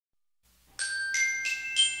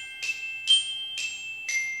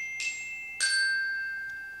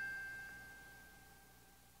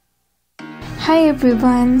Hi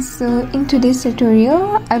everyone, so in today's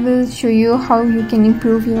tutorial I will show you how you can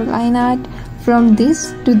improve your line art from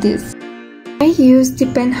this to this. I use the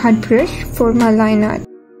pen hard brush for my line art.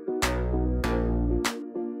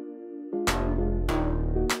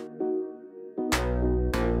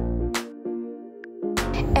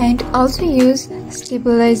 And also use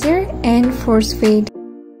stabilizer and force fade.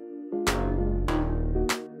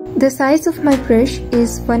 The size of my brush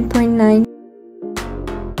is 1.9.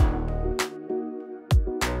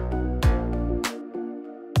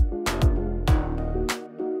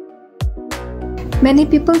 Many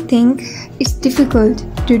people think it's difficult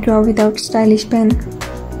to draw without stylish pen,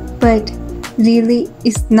 but really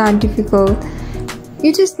it's not difficult.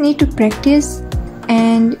 You just need to practice,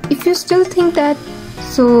 and if you still think that,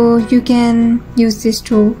 so you can use this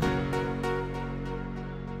tool.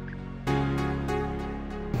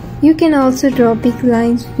 You can also draw big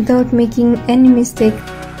lines without making any mistake.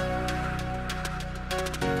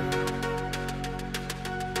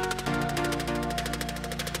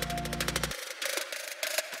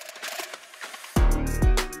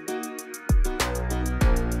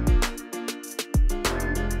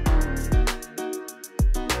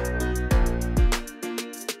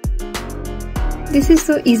 This is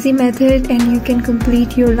so easy method and you can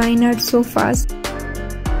complete your line art so fast.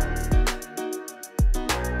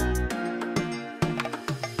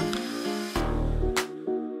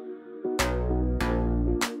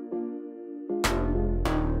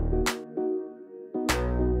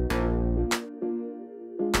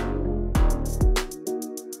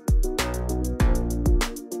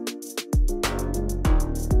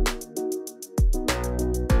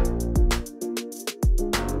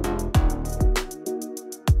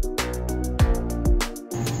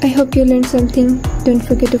 I hope you learned something. Don't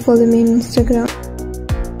forget to follow me on Instagram.